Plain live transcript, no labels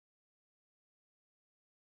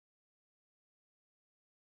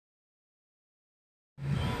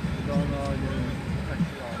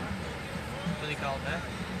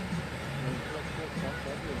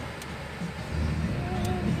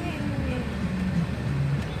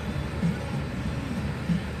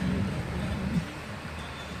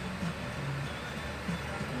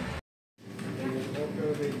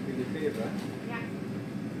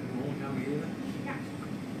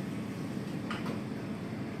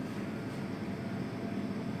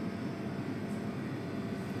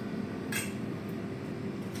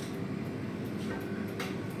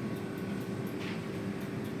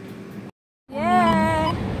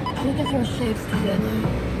your shapes together,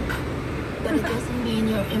 but it doesn't mean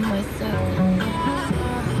you're in my circle.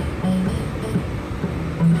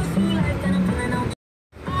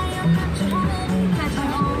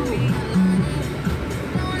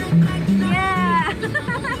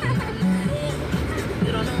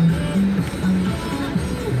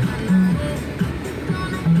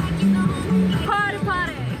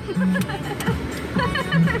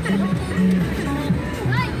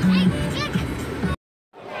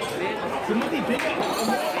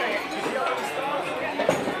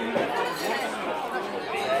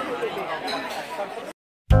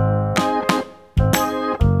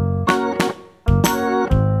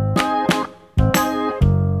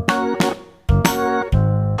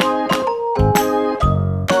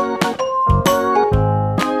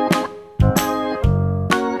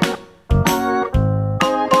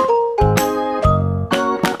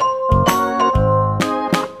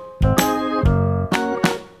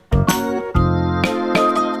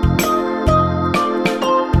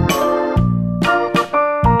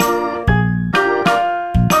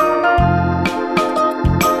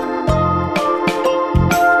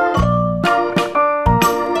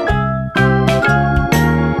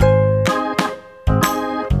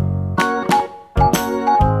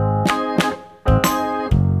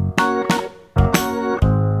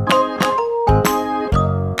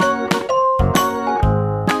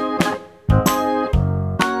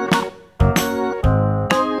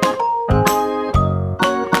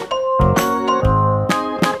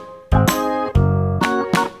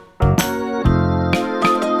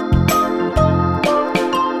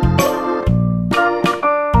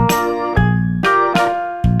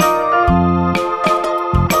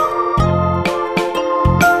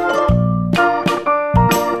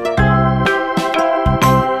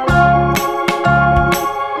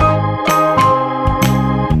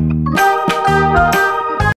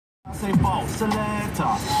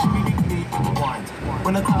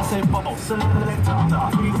 When the crowd say ball, selector,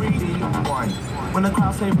 rewind. When the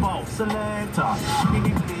crowd say ball, selector,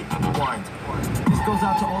 rewind. This goes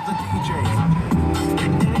out to all the DJs.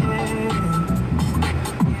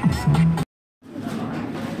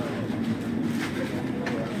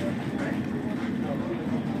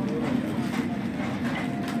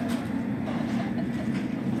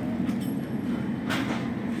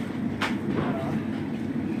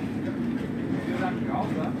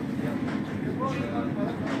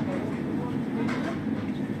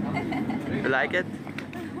 You like it?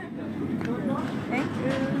 Thank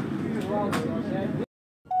you.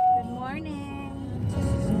 Good morning.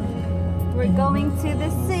 We're going to the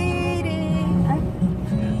city.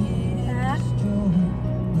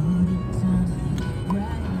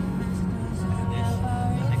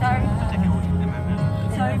 Sorry.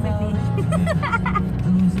 Sorry, baby.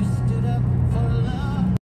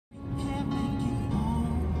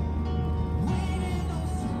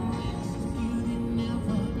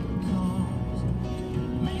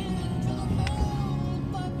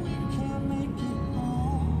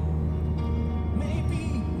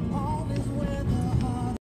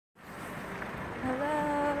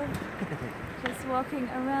 Just walking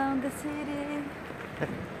around the city.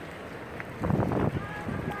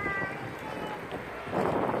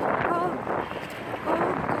 Oh,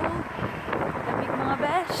 gold. Lamig mga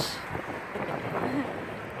besh.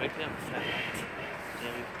 Wait lang, salamat.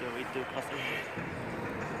 Dito kasi.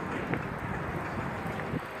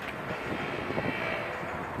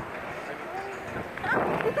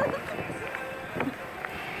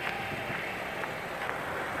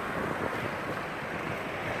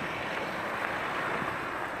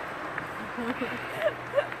 Do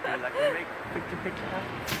you like to make picture?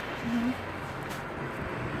 Mm-hmm.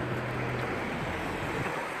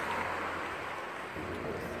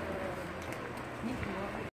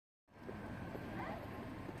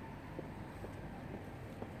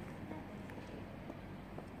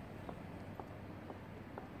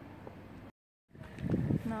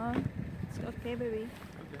 No, it's okay, baby.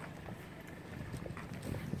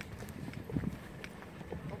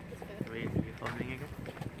 Wait, are you filming again?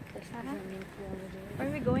 Where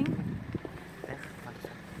are we going?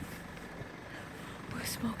 We're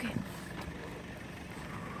smoking.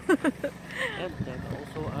 And there's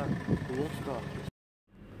also a wool straw.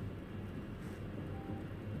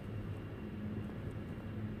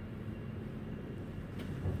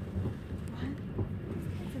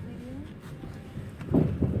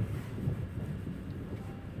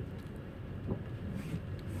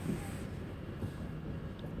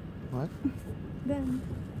 What? Then.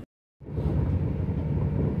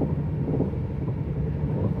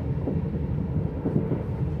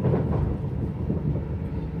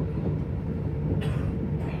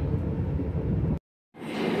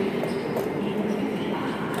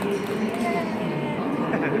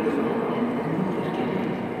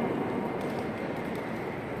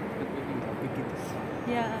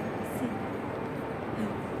 Yeah, see.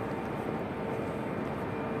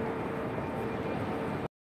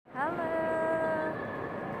 Hello.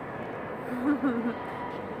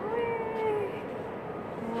 Whee!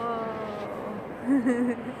 Whoa.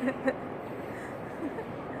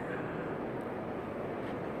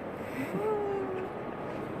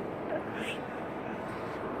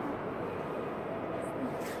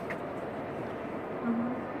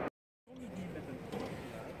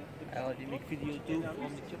 Die make video toe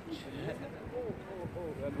from the church.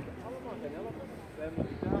 We moeten allemaal gaan helpen. Wij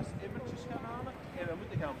moeten kaas emmertjes gaan halen en we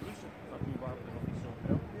moeten gaan blussen. Maar toen waren er nog niet zo'n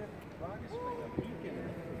groot meer wagens met een bierken.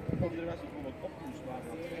 Of er was bijvoorbeeld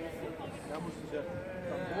opbloeswagen. Dan moesten ze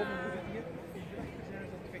van boven moeten hier, die drachten zijn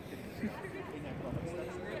ze aan het vechten. En dan kwam het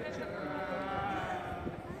stadsneertje.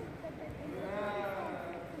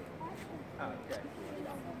 Ah, kijk.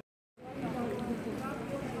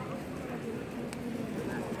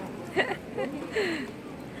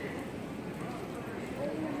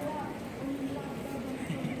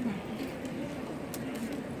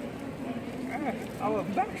 Our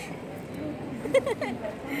bash.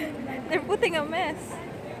 They're putting a mess.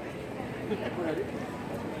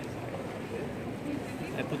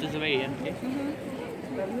 I put this away, yeah? Okay.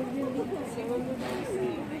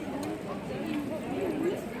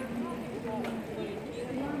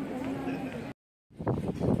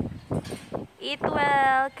 Eat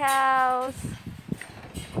well, cows.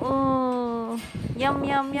 Oh, yum,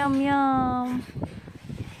 yum, yum, yum.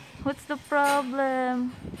 What's the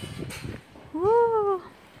problem? Woo.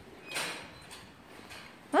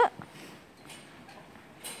 Oh.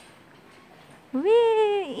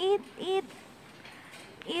 Wee, eat, eat.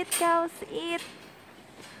 Eat, cows, eat.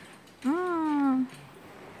 Mmm.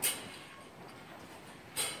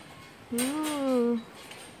 Ooh.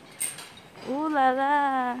 Ooh la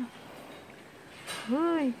la.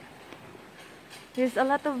 Ooh. There's a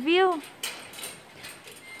lot of view.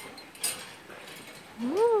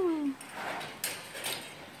 Ooh.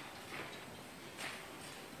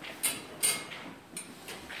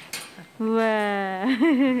 Wow.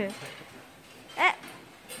 Eh.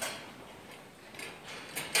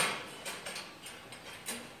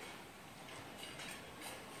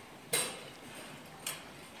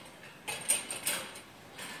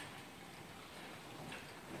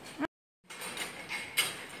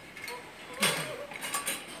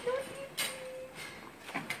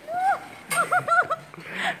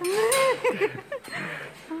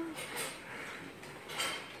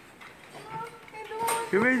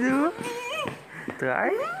 You may do.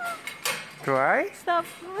 Try. Try. Stop.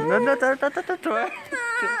 No, no, no, no, no, try.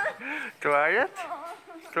 Try it.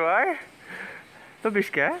 Try. Don't be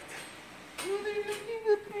scared.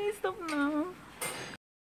 Stop now.